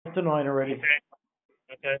to 9 already. Okay.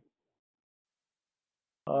 Okay.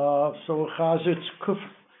 So Chaz, it's Kuf.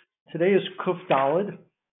 Today is Kuf Dalid.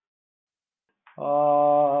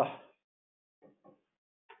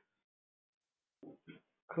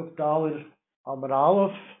 Kuf Dalid Amud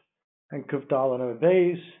Aleph and Kuf Dalid Amud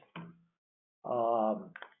Beis.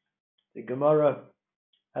 The Gemara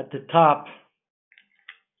at the top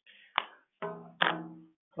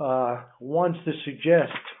wants to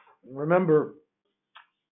suggest. Remember,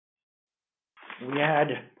 we had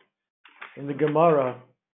in the Gemara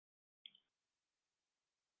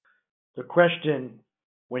the question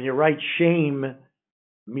when you write shame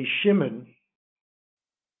mishimen,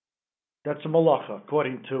 that's a malacha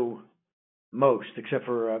according to most, except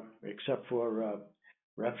for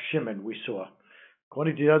Rav Shimon. We saw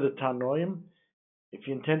according to the other Tanoim, if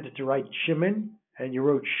you intended to write Shimon and you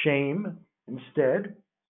wrote shame instead,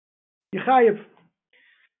 you chayiv.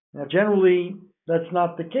 Now, generally, that's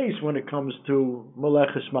not the case when it comes to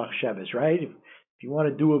Meleches Machshavas, right? If you want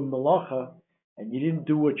to do a Melacha and you didn't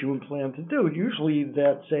do what you planned to do, usually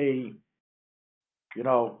that's a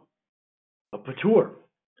patur.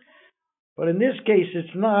 But in this case,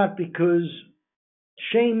 it's not, because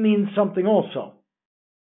shame means something also,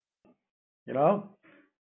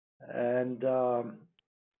 and the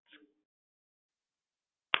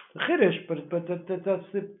chiddush, but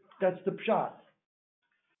that's the pshat.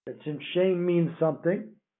 That since shame means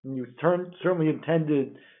something, and you certainly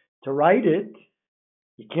intended to write it,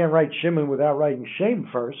 you can't write Shimon without writing shame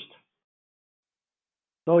first.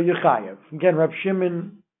 So you chayev. Again, Rabbi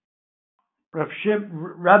Shimon, Rabbi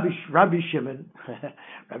Shimon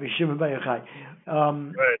Bar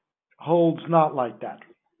Yochai, holds not like that.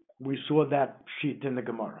 We saw that sheet in the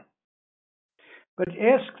Gemara. But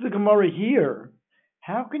ask the Gemara here,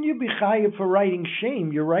 how can you be chayev for writing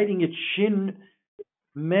shame? You're writing it shin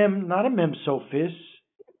mem, not a mem sophis.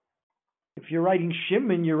 If you're writing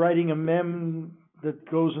Shimon, you're writing a mem that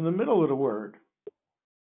goes in the middle of the word.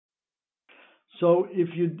 So if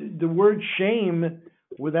the word shame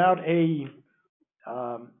without a,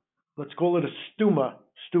 let's call it a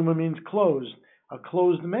stuma means closed, a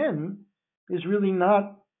closed mem is really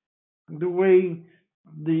not the way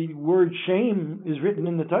the word shame is written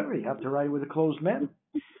in the Torah. You have to write it with a closed mem.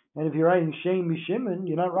 And if you're writing shame mishimen,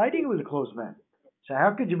 you're not writing it with a closed mem. So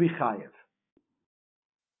how could you be chayev?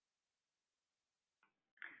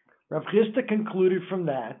 Rav Chisda concluded from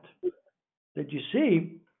that you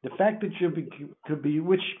see the fact that could be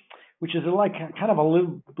which is like kind of a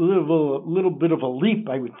little bit of a leap,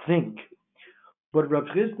 I would think. But Rav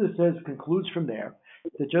Chisda concludes from there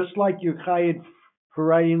that just like you're chayev for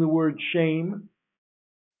writing the word shame,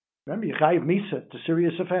 remember you're chayev misa, it's a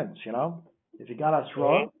serious offense. If you got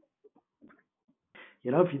asra,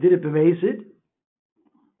 if you did it b'mezid,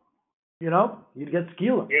 you'd get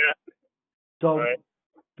skila. Yeah. So,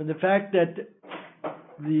 from the fact that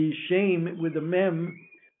the shame with the mem,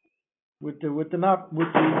 with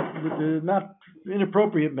the not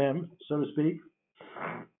inappropriate mem, so to speak,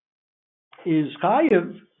 is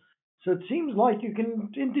chayiv, so it seems like you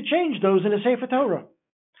can interchange those in a Sefer Torah,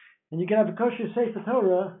 and you can have a kosher Sefer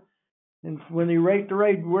Torah, and when you write the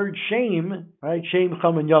right word shame, right, shame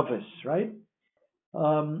chum and yavis, right,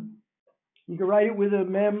 you can write it with a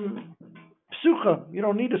mem psucha. You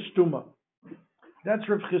don't need a stuma. That's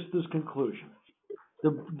Rav Chisda's conclusion.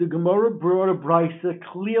 The Gemara brought a brisa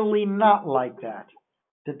clearly not like that.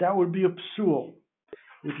 That would be a psul.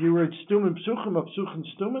 If you were stumen psuchim, a psuchim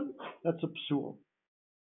stumen, that's a psul.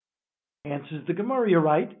 Answers the Gemara, you're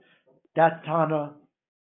right. That Tana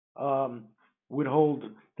would hold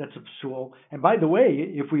that's a psul. And by the way,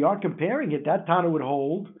 if we are comparing it, that Tana would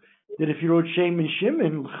hold that if you wrote Shem and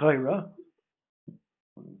Shimon l'chayra,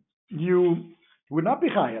 you would not be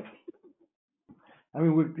chayav. I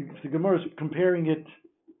mean, if the Gemara is comparing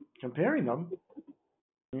them,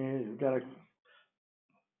 you gotta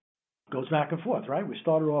goes back and forth, right? We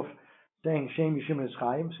started off saying Shem Yishim is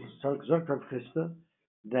Chaim, so Rav Chisda,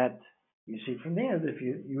 that you see from there that if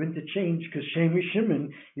you interchange, because Shem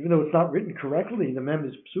Yishim, even though it's not written correctly, the mem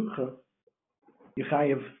is psucha,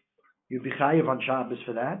 you'd be chayiv on Shabbos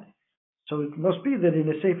for that. So it must be that in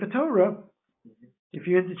a Sefer Torah, if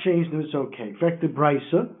you interchange them, it's okay. In fact, the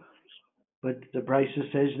Brisa, but the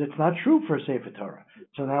Brisa says that's not true for a Sefer Torah.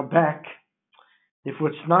 So now back, if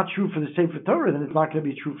what's not true for the Sefer Torah, then it's not going to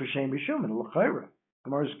be true for Shem Yishum and L'chayra.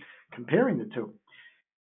 Gemara is comparing the two.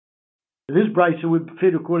 This Brisa would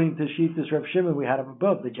fit according to Shittas Rav Shimon we had up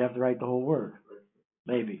above, that you have to write the whole word.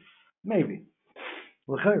 Maybe.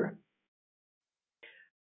 L'chayra.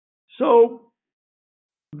 So,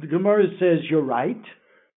 the Gemara says, you're right.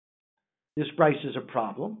 This Brisa is a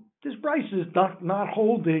problem. this Bryce is not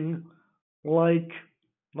holding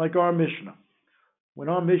like our Mishnah. When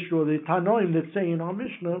our Mishnah, or the Tanoim that say in our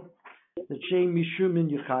Mishnah that Shein Mishum in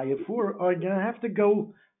Yechayev are going to have to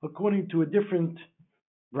go according to a different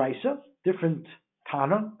Brisa, different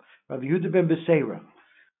Tana, Rabbi Yehuda ben Beseira,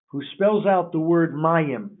 who spells out the word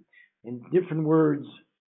Mayim in different words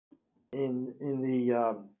in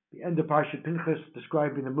the end of Parshat Pinchas,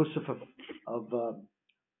 describing the Musaf of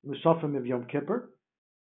Musafim of Yom Kippur,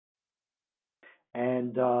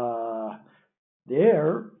 and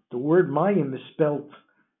there the word Mayim is spelled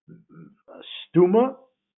Stuma,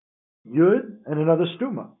 Yud, and another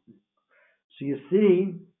Stuma. So you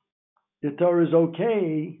see, the Torah is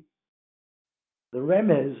okay. The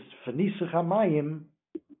Remez for Nisach HaMayim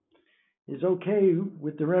is okay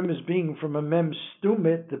with the Remez being from a Mem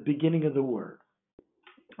Stuma at the beginning of the word.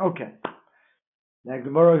 Okay. Now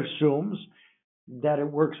Gemara assumes that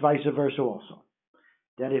it works vice versa also.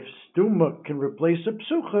 That if Stuma can replace a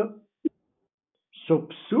Psucha, so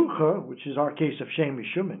Psucha, which is our case of Shein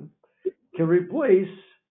Mishumin, can replace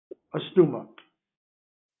a Stuma.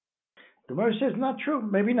 The Gemara says not true.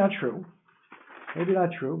 Maybe not true. Maybe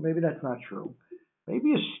not true. Maybe that's not true.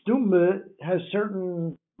 Maybe a Stuma has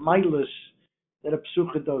certain milas that a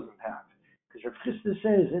Psucha doesn't have. Because Rav Chisda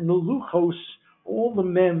says in the Luchos, all the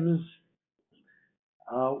mems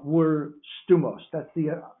were Stumos. That's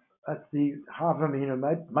the Havamina,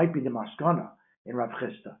 might be the Maskana in Rav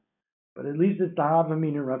Chisda. But at least it's the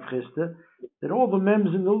Havamina in Rav Chisda, that all the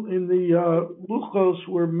mems in the Luchos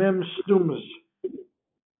were mem Stumas.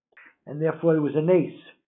 And therefore it was a nace,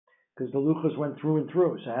 because the Luchos went through and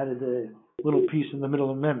through. So how did the little piece in the middle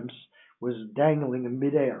of mems was dangling in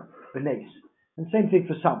midair, the nace. And same thing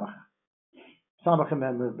for Samach. Samach and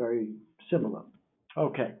mem are very similar.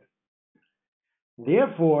 Okay.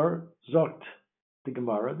 Therefore, zokt the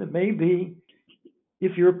Gemara, that maybe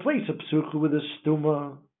if you replace a psucha with a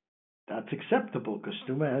stuma, that's acceptable, because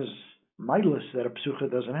stuma has milas that a psucha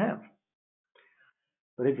doesn't have.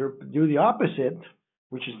 But if you do the opposite,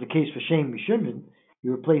 which is the case for Shein Mishumin,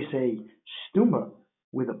 you replace a stuma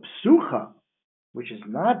with a psucha,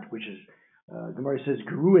 Gemara says,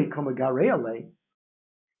 Gerue Komagareale,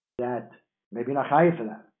 that maybe not high for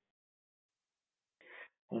that.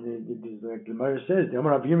 And the Gemara says,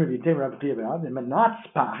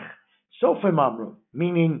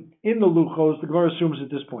 meaning in the Luchos, the Gemara assumes at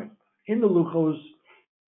this point, in the Luchos,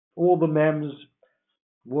 all the mems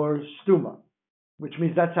were stuma, which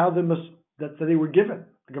means that's how they were given.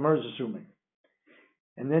 The Gemara is assuming.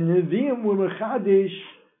 And then Nevi'im were mechadish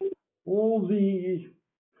all the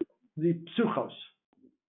psuchos.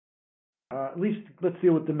 At least let's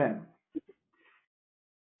deal with the mem.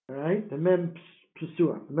 All right, the mem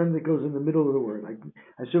psua, the mem that goes in the middle of the word.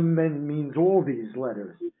 I assume mem means all these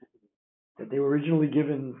letters that they were originally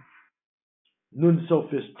given nun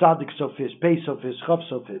sophis, tzadik sophis, pei sophis, chav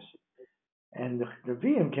sophis. And the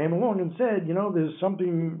VM came along and said, there's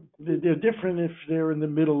something, they're different if they're in the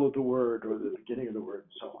middle of the word or the beginning of the word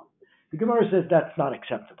and so on. The Gemara says that's not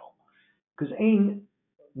acceptable. Because ein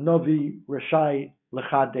novi rashai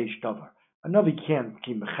lechadesh davar. A novi can't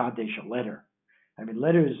keep mechadesh a letter. I mean,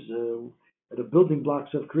 letters are the building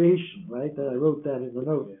blocks of creation, right? I wrote that in the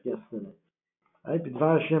note yesterday. Right?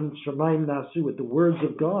 B'dvar Hashem shamayim nasu, with the words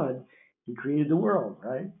of God, He created the world,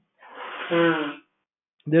 right?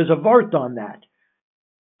 There's a vart on that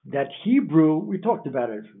Hebrew, we talked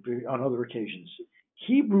about it on other occasions.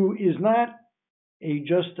 Hebrew is not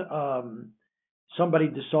just somebody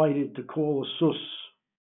decided to call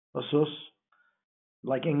a sus,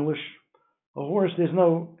 like English. A horse, there's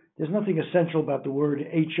nothing essential about the word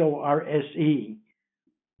HORSE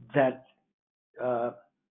that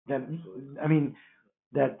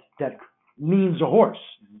means a horse.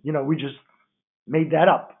 We just made that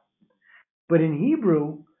up. But in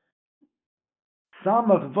Hebrew,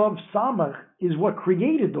 Samach Vav Samach is what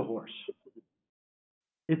created the horse.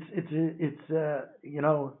 It's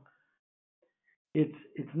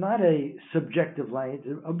not a subjective line;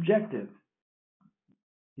 it's objective.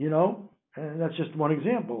 And that's just one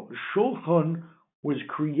example. Shulchan was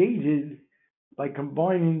created by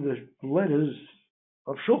combining the letters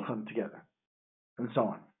of Shulchan together, and so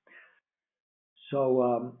on.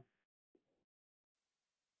 So,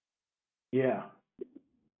 yeah.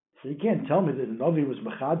 So you can't tell me that the Navi was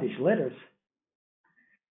Mechadish letters.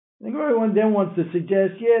 I think everyone then wants to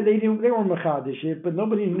suggest, they were Mechadish it, but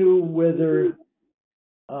nobody knew whether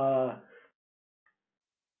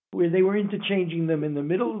where they were interchanging them in the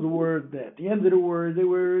middle of the word, at the end of the word,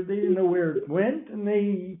 they didn't know where it went, and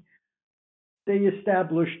they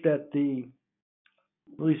established that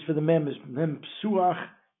at least for the mem psuach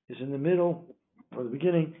is in the middle, for the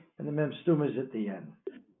beginning, and the mem stum is at the end.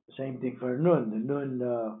 Same thing for nun. The nun,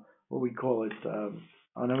 what we call it,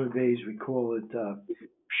 on other days we call it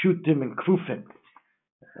pshutim and krufim.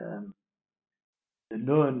 The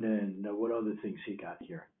nun and what other things he got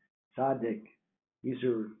here? Tzaddik. These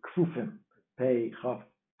are krufim. Pei, chaf.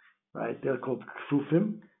 Right? They're called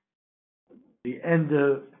krufim. The end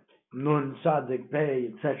of nun, tzaddik, pei,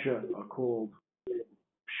 etc. are called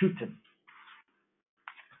pshutim.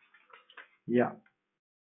 Yeah.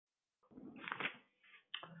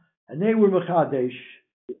 And they were mechadesh,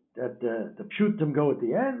 that the pshutim go at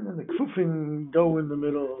the end and the krufim go in the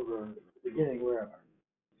middle or the beginning, wherever.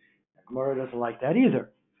 Gemara doesn't like that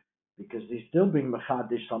either, because he's still being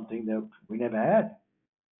mechadesh something that we never had.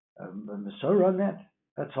 A Masorah on that.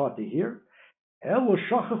 That's hard to hear. El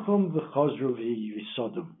shachachum v'chazru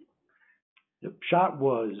v'yisodum. The pshat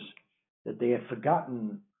was that they had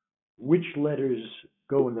forgotten which letters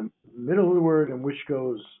go in the middle of the word and which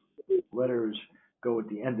letters go at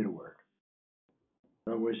the end of the word.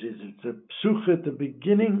 In other words, it's a psuch at the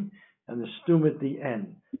beginning and the stum at the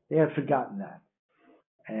end. They had forgotten that.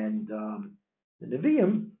 And the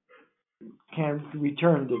Nevi'im can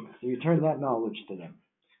return that knowledge to them.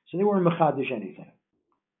 So they weren't mechadish anything.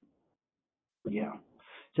 Yeah.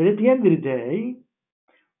 So at the end of the day,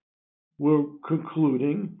 we're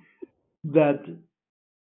concluding that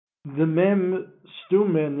the mem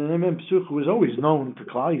stum and the mem psuch was always known to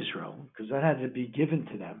Klal Yisrael, because that had to be given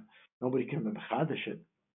to them. Nobody can mechadish it.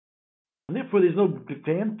 And therefore, there's no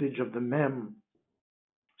advantage of the mem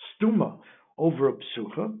stuma over a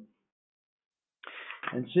psucha.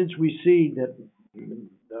 And since we see that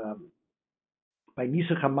by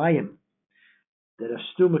Nisach HaMayim, that a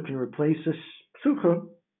stuma can replace a psucha,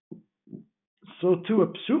 so too a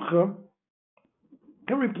psucha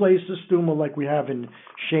can replace a stuma like we have in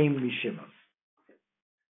Shem Mishima.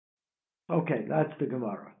 Okay, that's the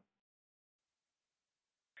Gemara.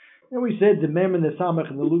 And we said the mem and the samach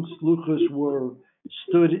and the luchos were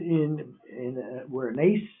stood were an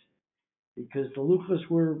ace, because the luchos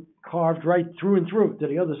were carved right through and through to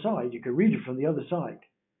the other side. You could read it from the other side.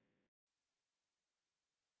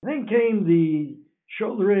 And then came the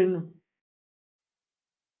children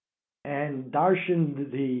and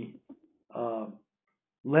darshaned the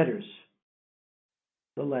letters.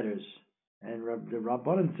 And the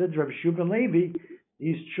Rabbanan said to Rabbi Shub and Levi,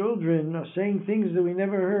 these children are saying things that we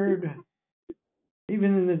never heard,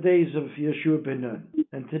 even in the days of Yeshua ben Nun.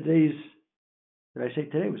 And today's, did I say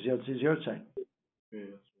today? Was his Yortzeit?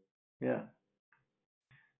 Yeah.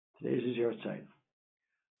 Today's his Yortzeit.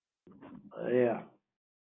 Yeah.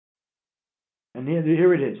 And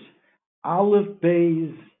here it is. Aleph,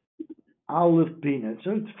 Beis, Aleph, Bina.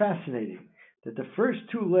 So it's fascinating that the first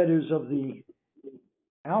two letters of the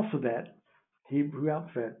alphabet, Hebrew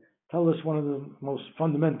alphabet, tell us one of the most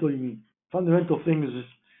fundamental things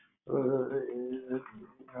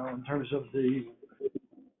in terms of the,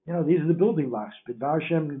 these are the building blocks. Bidvar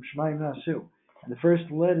Shem Shemaim Nasu. And the first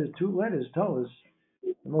two letters tell us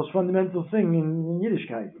the most fundamental thing in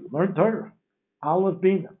Yiddishkeit. Learn Torah. Aleph,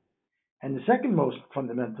 Bina. And the second most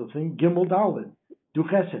fundamental thing, Gimel Daled. Du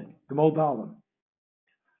Chesed. Gimel Dalim.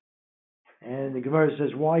 And the Gemara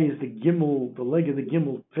says, why is the leg of the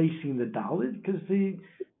Gimel facing the Daled? Because the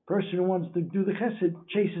person who wants to do the Chesed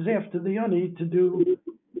chases after the Yoni to do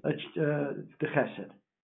the Chesed.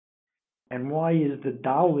 And why is the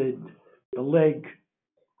Daled, the leg,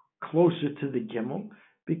 closer to the Gimel?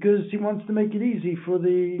 Because he wants to make it easy for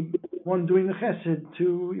the one doing the Chesed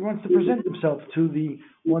he wants to present himself to the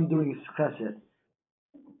one doing the Chesed.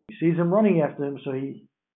 He sees him running after him, so he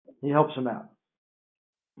helps him out.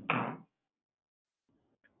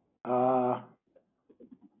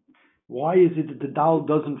 Why is it that the Dal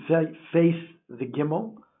doesn't face the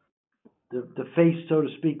Gimel? The face, so to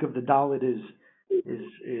speak, of the Dalet is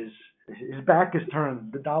his back is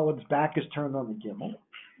turned. The Dalet's back is turned on the Gimel.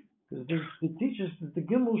 Because it teaches that the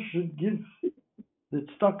Gimel should give the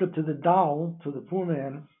tzedakah to the Dal, to the poor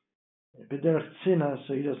man, b'derech tzina,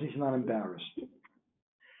 so he's not embarrassed.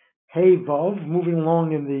 Hey Vav, moving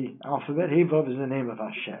along in the alphabet, Hey Vav is the name of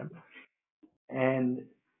Hashem. And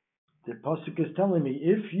the pasuk is telling me,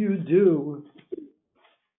 if you do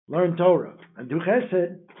learn Torah and do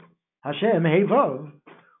Chesed, Hashem, Hey Vav,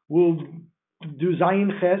 will do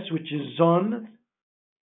Zayin Ches, which is Zon,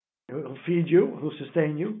 he'll feed you, he'll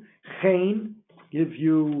sustain you. Chen, give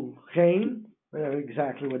you Chen, whatever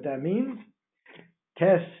exactly what that means.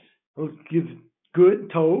 Tes, will give good,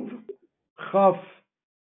 Tov. Chaf,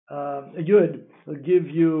 Yud, will give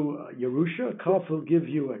you Yerusha. Kaf will give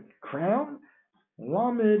you a crown.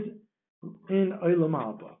 Lamed in Olam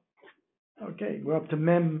Haba. Okay, we're up to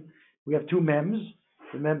Mem, we have two mems,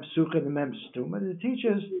 the mem sucha and the mem stuma. And it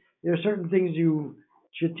teaches there are certain things you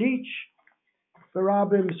should teach. For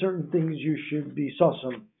Rabbim, certain things you should be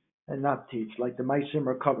sosum and not teach, like the meisim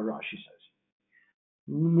or cover. Rashi says.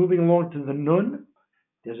 Moving along to the nun,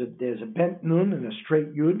 there's a bent nun and a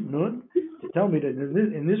straight yud nun to tell me that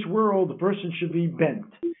in this world the person should be bent,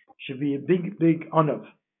 should be a big anav,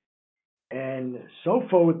 and so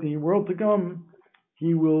forth in the world to come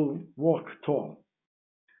he will walk tall.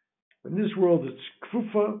 In this world it's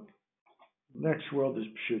kfufa, next world is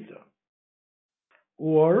pshuta.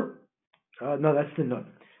 Or no, that's the nun.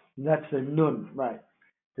 That's the nun, right?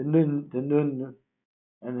 The nun,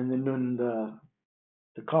 and then the nun,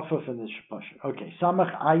 the kafaf and the shapasha. Okay,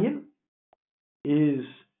 samach ayin is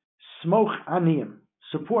smoch aniyim,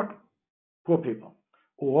 support poor people,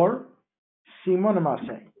 or simon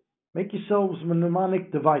maseh, make yourselves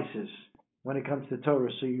mnemonic devices when it comes to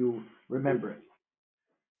Torah so you remember it.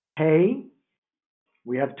 Pay,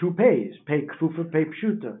 we have two pays. Pay kfufa, pay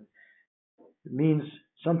pshuta. It means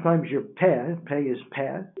sometimes your pay is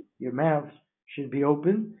peh, your mouth should be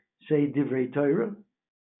open, say divrei Torah,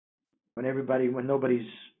 when nobody's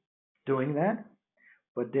doing that.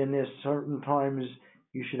 But then there's certain times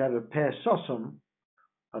you should have a peh sosum,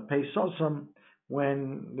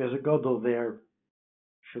 when there's a gadol there,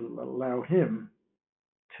 should allow him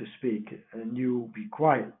to speak and you be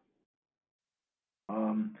quiet.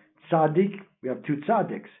 Tzaddik, we have two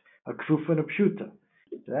tzaddiks, a kfuf and a pshuta.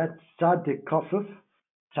 That's tzaddik kafuf,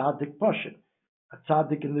 tzaddik pashut. A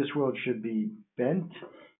tzaddik in this world should be bent,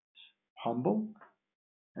 humble,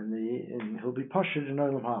 and he'll be pashut in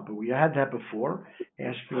Olam Haba. We had that before.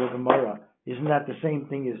 Ask the Gemara, isn't that the same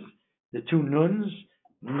thing as the two nuns?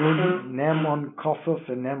 Nun, nem on kafuf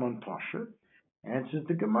and nem on pashut. Answers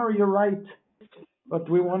the Gemara, you're right. But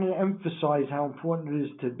we want to emphasize how important it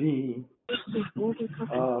is to be an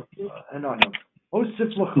anav.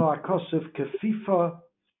 Osif l'cha kosef kefifa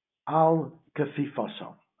al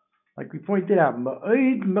kefifaso. Like we pointed out,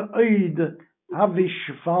 ma'id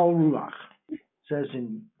havish fal ruach. Says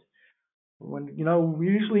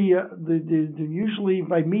usually usually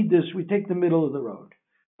if I meet this, we take the middle of the road,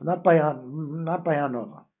 but not by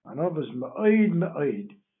anova. Anova is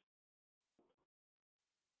ma'id.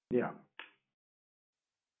 Yeah.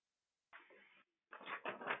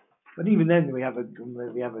 But even then, we have a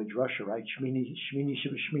drasha, right? Shmini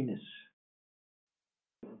shibashminis,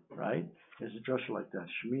 right? There's a drasha like that.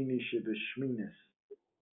 Shmini shibashminis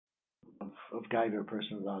of gaiva a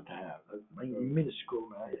person is allowed to have.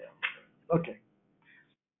 Minuscule, yeah. Okay,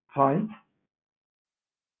 fine.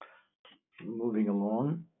 Moving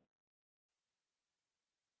along.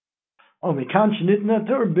 Oh, mikan shnitna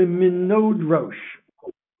Torah b'minod rosh.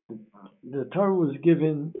 The Torah was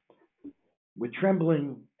given with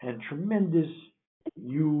trembling and tremendous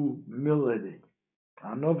humility.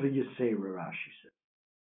 Anova Yisera, Rashi said.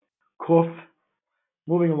 Kuf,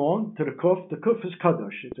 moving along to the Kuf. The Kuf is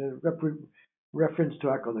Kadosh. It's a reference to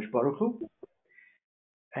HaKadosh Baruch Hu.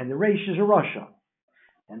 And the Reish is a Rasha.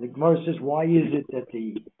 And the Gemara says, why is it that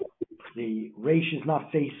the Reish is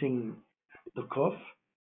not facing the Kuf?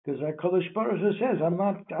 Because HaKadosh Baruch Hu says, I don't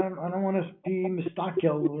want to be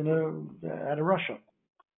mistakel at a Rasha.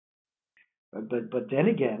 But then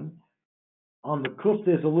again, on the kuf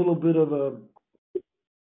there's a little bit of a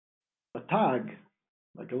tag,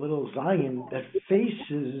 like a little zion that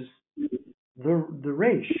faces the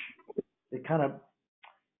reish.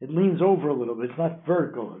 It leans over a little bit. It's not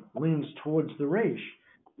vertical. It leans towards the reish.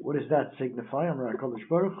 What does that signify? Amar HaKadosh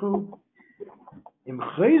Baruch Hu, Im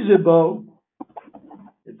chayzebo,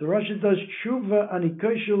 if the Rasha does tshuva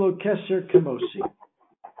anikoshelo keser kemosi,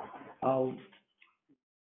 I'll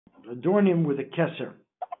adorn him with a keser,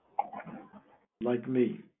 like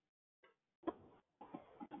me.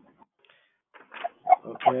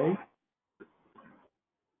 Okay.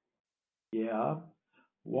 Yeah.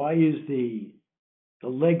 Why is the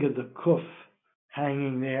leg of the kuf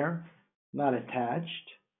hanging there, not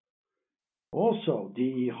attached? Also,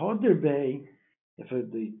 the hoderbe, if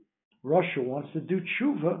the Russia wants to do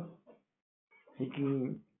tshuva, he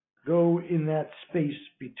can go in that space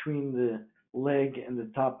between the leg and the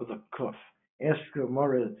top of the kuf. Ask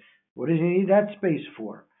Gemara, what does he need that space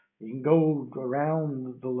for? He can go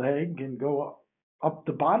around the leg and go up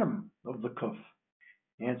the bottom of the kuf.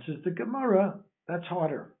 Answers the Gemara, that's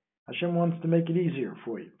harder. Hashem wants to make it easier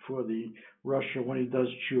for you, for the Russia when he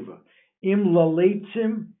does tshuva. Im la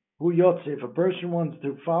leitzim hu yotze. If a person wants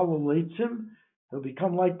to follow leitzim, he'll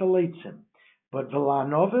become like the leitzim. But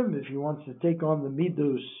v'la'anovim, if he wants to take on the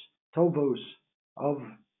midus tovos of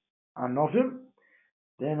anovim,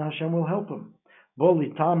 then Hashem will help him.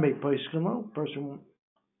 Boli tame peiskano, person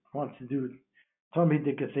wants to do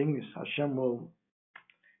Talmudic things, Hashem will,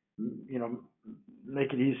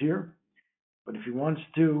 make it easier. But if he wants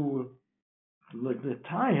to look the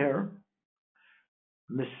tire,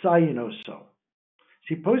 Messiah knows so.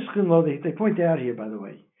 See, Poskinlo, they point out here, by the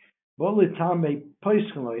way, Bolitame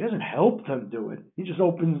Poskinlo, he doesn't help them do it. He just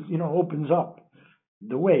opens up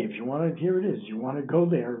the way. If you want to, here it is. You want to go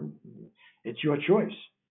there, it's your choice.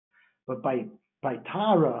 But by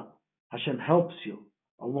Tara, Hashem helps you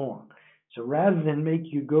along. So rather than make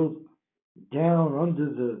you go down under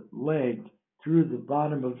the leg through the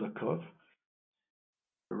bottom of the kuf,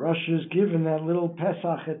 the Russia is given that little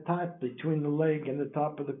Pesach etat between the leg and the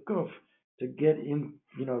top of the kuf to get in,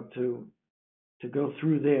 to go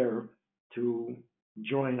through there to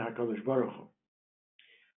join HaKadosh Baruch Hu.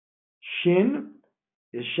 Shin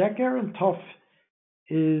is sheker and Tov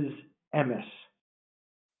is emes.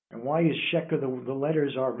 And why is sheker? The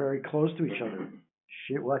letters are very close to each other.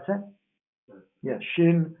 What's that? Yeah,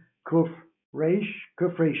 shin, kuf, reish,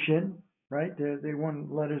 shin, right? They one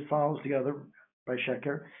letter follows together by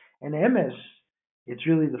sheker. And emes, it's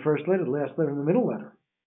really the first letter, the last letter, and the middle letter.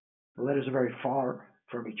 The letters are very far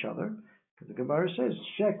from each other. Because the Gemara says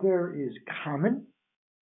sheker is common.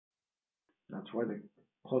 That's why they're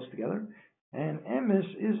close together. And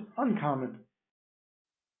emes is uncommon.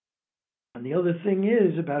 And the other thing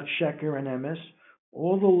is about sheker and emes,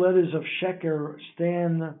 all the letters of sheker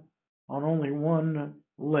stand on only one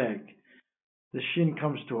leg. The shin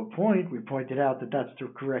comes to a point. We pointed out that that's the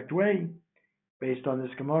correct way, based on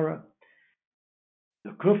this Gemara.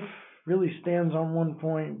 The kuf really stands on one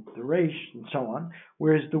point, the reish, and so on.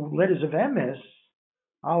 Whereas the letters of emes,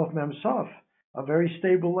 aleph, mem, saf, are very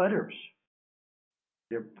stable letters.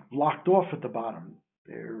 They're blocked off at the bottom.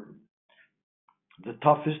 The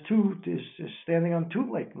tuf is standing on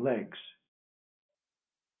two legs.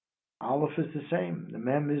 Aleph is the same. The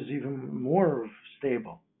mem is even more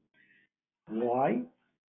stable. Why?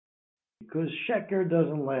 Because sheker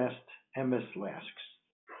doesn't last, emes lasts.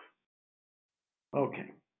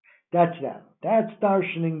 Okay, that's that. That's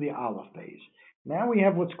darshaning the aleph base. Now we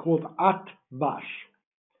have what's called at bash.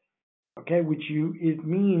 Okay, it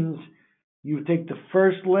means you take the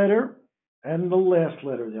first letter and the last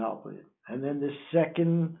letter of the alphabet, and then the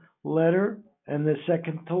second letter and the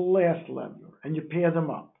second to last letter, and you pair them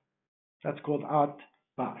up. That's called at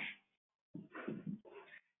bash.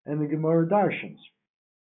 And the Gemara darshans.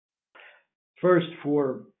 First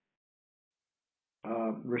for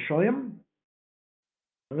Rishoyim,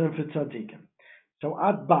 and then for Tzadikim. So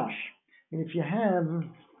at bash. And if you have,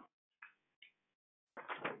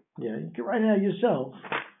 you can write it out yourself.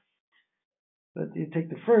 But you take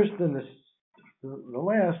the first and the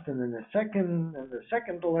last, and then the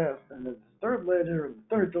second to last, and then the third letter and the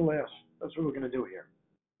third to last. That's what we're going to do here.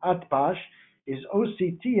 At bash is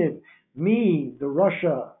OCT. Me, the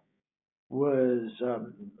Russia, was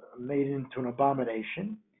made into an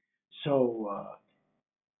abomination. So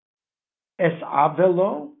es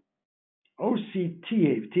avelo,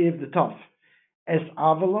 OCT, Tiev the tough. Es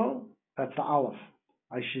avelo, that's the aleph.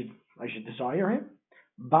 I should desire him.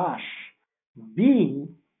 Bash, B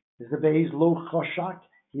is the base lo choshak.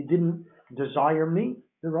 He didn't desire me,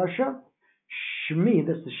 the Russia. Shmi,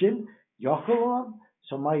 that's the shin. Yochelav,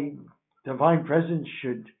 so my divine presence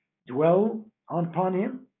should dwell upon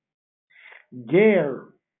him.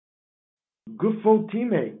 Ger, gufo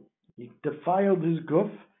time, he defiled his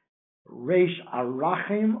guf. Reish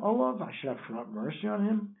arachim olav, I should have mercy on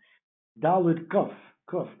him. Dalid kuf,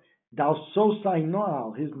 dal sosai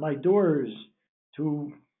noal, my doors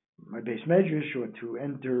to my base medrash or to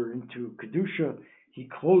enter into kedusha, he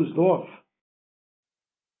closed off.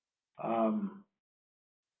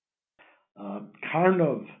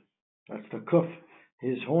 Karnov, that's the kuf,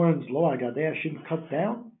 his horns, lo agadeh, shouldn't cut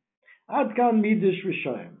down. Adkan midas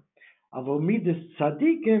rishayim, avo midas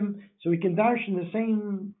tzadikim, so we can darshan the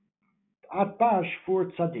same atbash for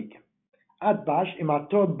tzadikim. Atbash im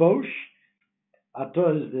ato bosh,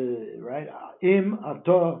 ato is the right im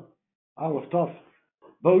ato aleph tov,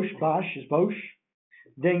 bosh bash is bosh.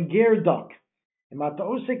 Then gerdok im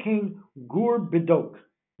ato osekain gur bedok.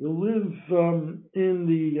 You live in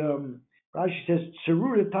the Rashi says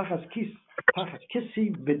tzerura tachas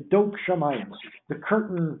kisi bedok shamayim. The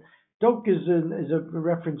curtain. Dok is a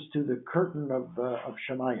reference to the curtain of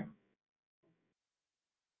Shemayim.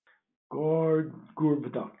 Gur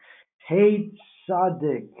b'dok. Hey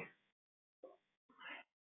tzaddik.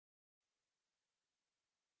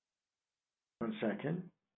 One second.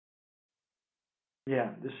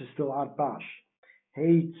 Yeah, this is still at bash.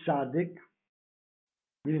 Hey tzaddik.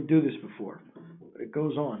 We didn't do this before. It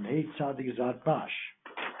goes on. Hey tzaddik is at bash.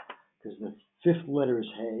 Because the fifth letter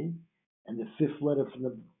is Hey, and the fifth letter from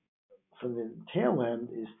the tail end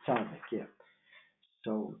is Tzadik. Yeah.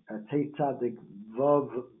 So that's Hey Tzadik Vav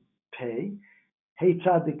Pei. Hey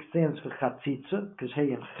Tzadik stands for Chatzitza because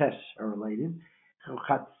Hey and Ches are related. So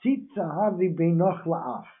Chatzitza Havi Beinoch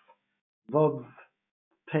La'af. Vav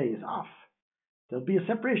Pei is Af. There'll be a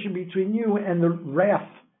separation between you and the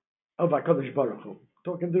wrath of HaKadosh Baruch Hu.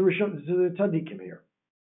 Talking to the Tzadikim here.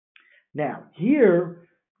 Now, here,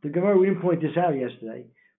 the Gemara, we didn't point this out yesterday,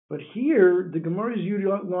 but here, the Gemara is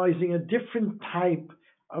utilizing a different type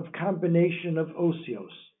of combination of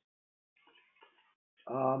osios.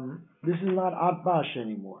 This is not Atbash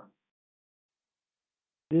anymore.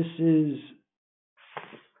 This is,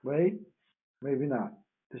 wait, maybe not.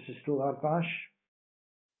 This is still Atbash.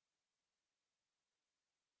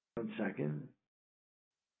 1 second.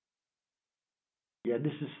 Yeah,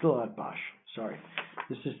 this is still Atbash. Sorry.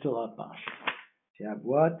 This is still Atbash. You have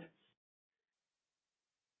what?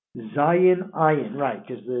 Zion Ayin, right,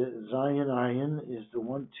 because the Zion Ayin is the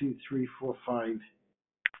 1, 2, 3, 4, 5,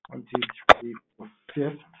 1, 2, 3, 4,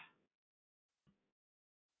 5th.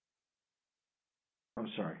 I'm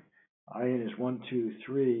sorry. Ayin is 1, 2,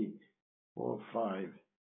 3, 4, 5,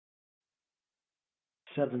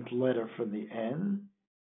 7th letter from the N.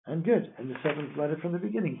 And good. And the 7th letter from the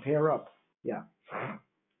beginning. Pair up. Yeah.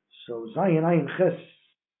 So Zion Ayin Ches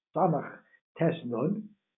Samach Tes Nun.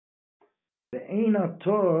 The Eina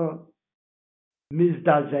Torah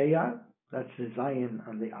Mizdazeya. That's the Zion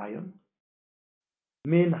on the Ayin.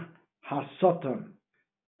 Min Hasotam.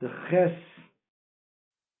 The Ches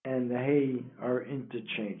and the Hey are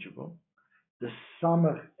interchangeable. The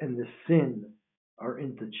Samach and the Sin are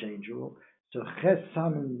interchangeable. So Ches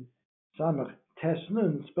Samach Tes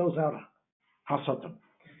Nun spells out Hasotam.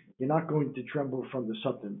 You're not going to tremble from the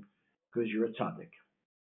Satan because you're a tzaddik.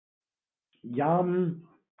 Yam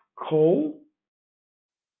Kol,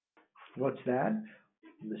 what's that?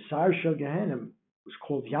 The Sar Shel Gehenim was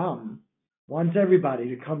called Yam, wants everybody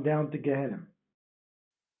to come down to Gehenim.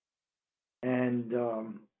 And,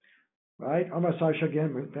 right? Amar Sar Shel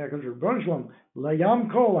Gehenim, La Yam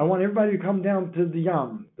Kol, I want everybody to come down to the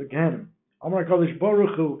Yam, the Gehenim. Amar Kadosh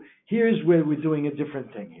Baruch Hu, here's where we're doing a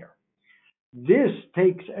different thing here. This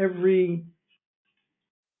takes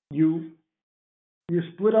you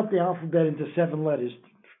split up the alphabet into 7 letters,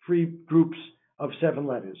 3 groups of 7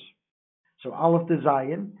 letters. So Aleph to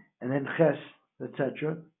Zayin, and then Ches,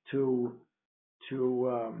 etc. to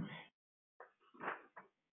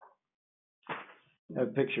a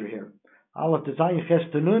picture here. Aleph to Zayin,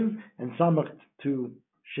 Ches to Nun, and Samach to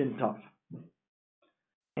Shin Tav.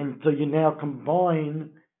 And so you now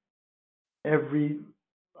combine every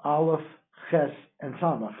Aleph, Ches, and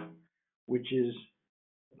Samach, which is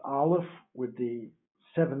Aleph with the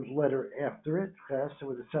 7th letter after it, Ches, and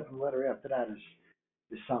with the 7th letter after that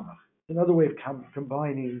is Samach. Another way of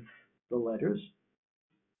combining the letters.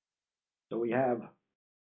 So we have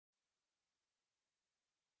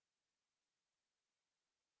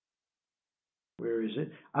where is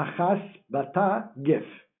it? Achas Bata Gif.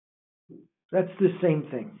 That's the same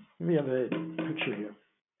thing. We have a picture here.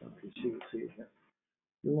 Okay, see it here.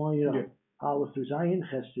 You want Aleph to Zayin,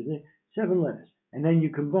 Ches to 7 letters. And then you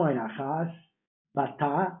combine Achas,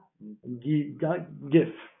 Bata,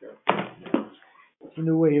 Gif. It's a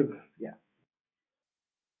new way of, yeah.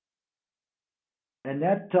 And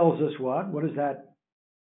that tells us what? What does that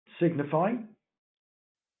signify?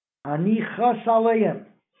 Ani chas aleim.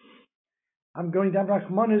 I'm going to have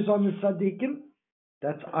Rachmanis on the Tzadikim.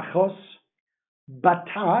 That's Achos.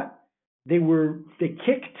 Bata, they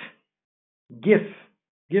kicked Gif.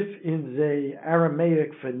 Gif in the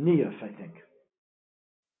Aramaic for Niyaf, I think.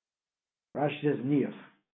 Rashi says Niyaf.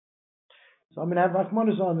 So I'm going to have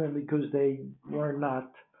Rachmanis on them because they were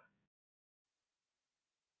not,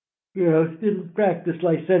 didn't practice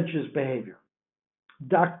licentious behavior.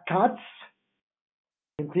 Dakatz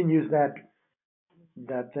continues that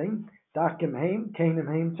thing. Dakim heim, Kainim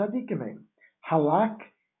heim, Tzadikim heim. Halak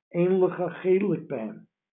ein lecha chelik behem.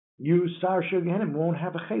 You, Sar Shel Gehenim, won't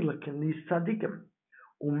have a chelik in these Tzadikim.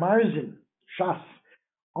 Umarzin, Shas,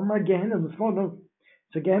 Omar Gehenim,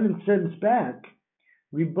 so Gehenim sends back,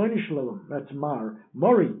 Ribboni Shalom, that's Mar,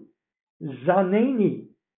 Mori, Zaneni,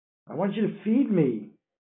 I want you to feed me.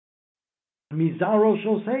 Mizaro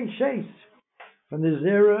shall say, Shais, from the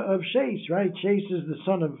Zera of Shais, right? Shais is the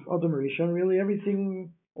son of Adam Rishon. Really,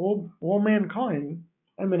 everything, all mankind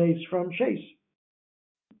emanates from Shais.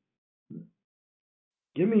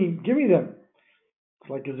 Give me them. It's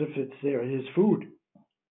like as if it's his food.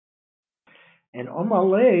 And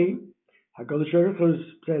Amalei, HaKadosh Baruch Hu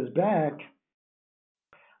says back,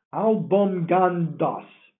 Album Gandas.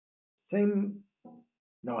 Same.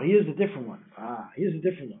 No, here's a different one. Here's a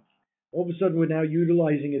different one. All of a sudden, we're now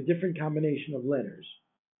utilizing a different combination of letters.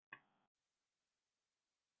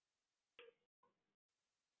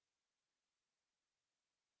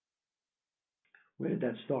 Where did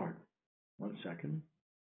that start? 1 second.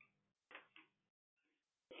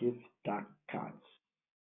 Hiftakatz.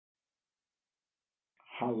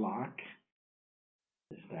 Halak.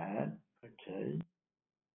 Is that? Okay.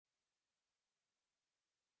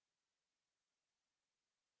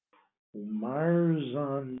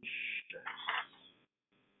 Marzan.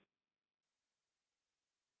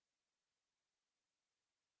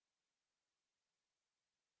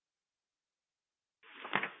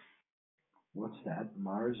 What's that?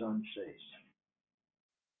 Marzan Chase.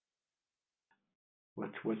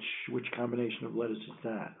 Which combination of letters is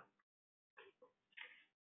that?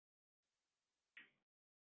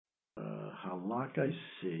 Halak, I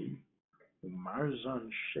see. Marzan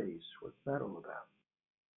Chase. What's that all about?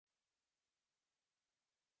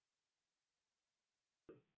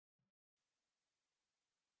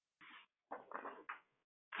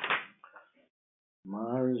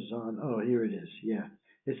 Marzan. Oh, here it is. Yeah.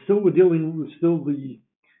 We're dealing with still the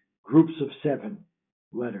groups of 7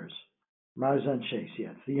 letters. Marzan Chase.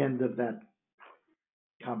 Yeah, it's the end of that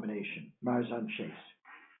combination. Marzan Chase.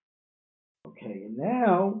 Okay, and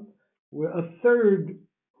now we're a third.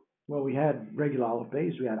 Well, we had regular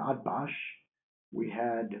alphabets. We had Adbash. We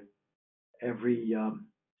had every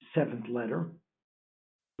 7th letter.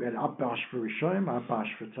 We had Adbash for Rishonim,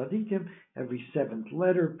 Adbash for Tzadikim. Every 7th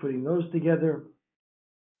letter, putting those together.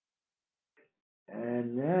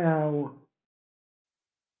 And now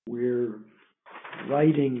we're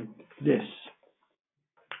writing this.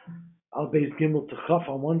 Al-Beis Gimel to Chaf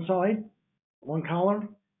on one side, one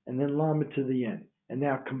column, and then Lamed to the end. And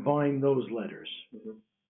now combine those letters. Mm-hmm.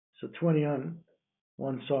 So 20 on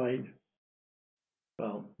one side.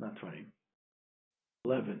 Well, not 20.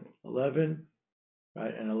 11. 11,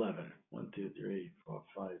 right, and 11. 1, 2, 3, 4,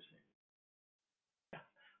 5, 6. Yeah.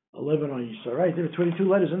 11 on each side, right? There are 22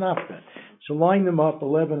 letters in alphabet. So line them up,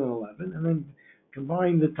 11 and 11, and then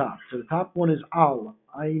combine the top. So the top one is Al,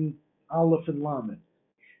 Ayin, Aleph, and Lamed.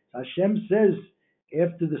 Hashem says,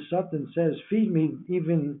 after the Satan says, feed me,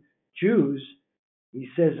 even Jews, he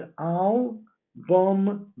says, Al,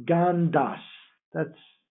 Bom, Gan, Das. That's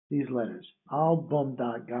these letters. Al, Bom,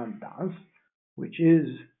 Gan, Das, which is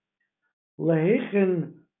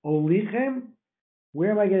Lehechen Olichem.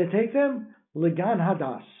 Where am I going to take them? Legan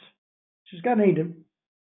Hadas. She's Gan Eden.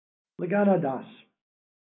 Legan Hadas.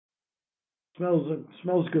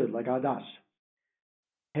 Smells good, like Hadas.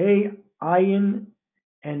 Hey, Ayin,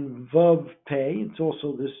 and Vav Pei. It's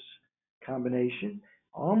also this combination.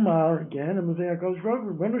 Amar, again,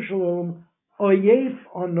 Renu Shalom, Oyef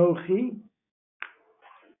Anochi.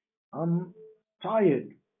 I'm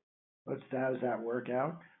tired. How does that work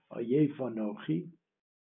out? Oyef Anochi.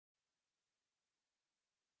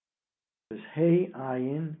 There's Hey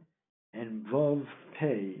Ayin and Vav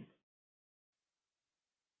Pei.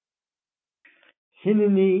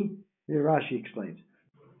 Hineni, Rashi explains.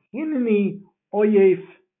 Hineni Oyef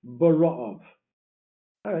Bara'ov.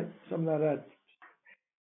 All right, some of that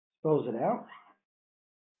spells it out.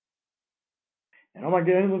 And oh my God,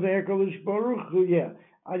 yeah.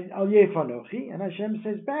 Al Yefanochi, and Hashem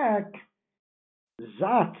says back,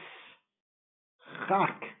 Zatz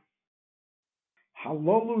Chak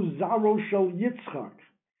Halolu Zaro Shel Yitzchak.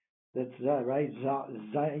 That's right.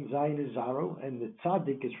 Zayin is Zaro, and the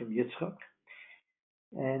Tzaddik is from Yitzchak.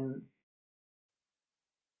 And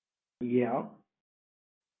yeah.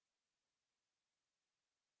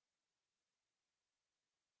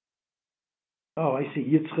 Oh, I see.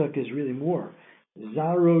 Yitzchak is really more.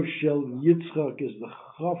 Zaro Shel Yitzchak is the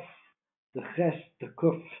Chaf, the Ches, the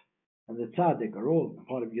Kuf, and the Tzaddik are all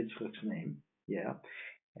part of Yitzchak's name. Yeah.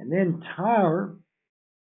 And then Tar,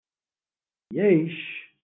 Yesh,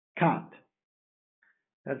 Kat.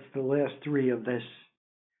 That's the last 3 of this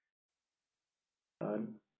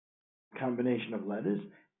combination of letters.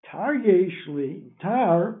 Tar Yeshli,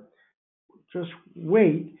 Tar, just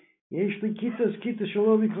wait. Yeshli Kita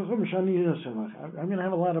Shalomi Chacham Shani Nasamach. I'm going to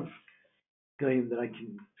have a lot of game that I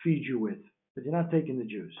can feed you with, but you're not taking the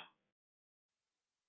Jews.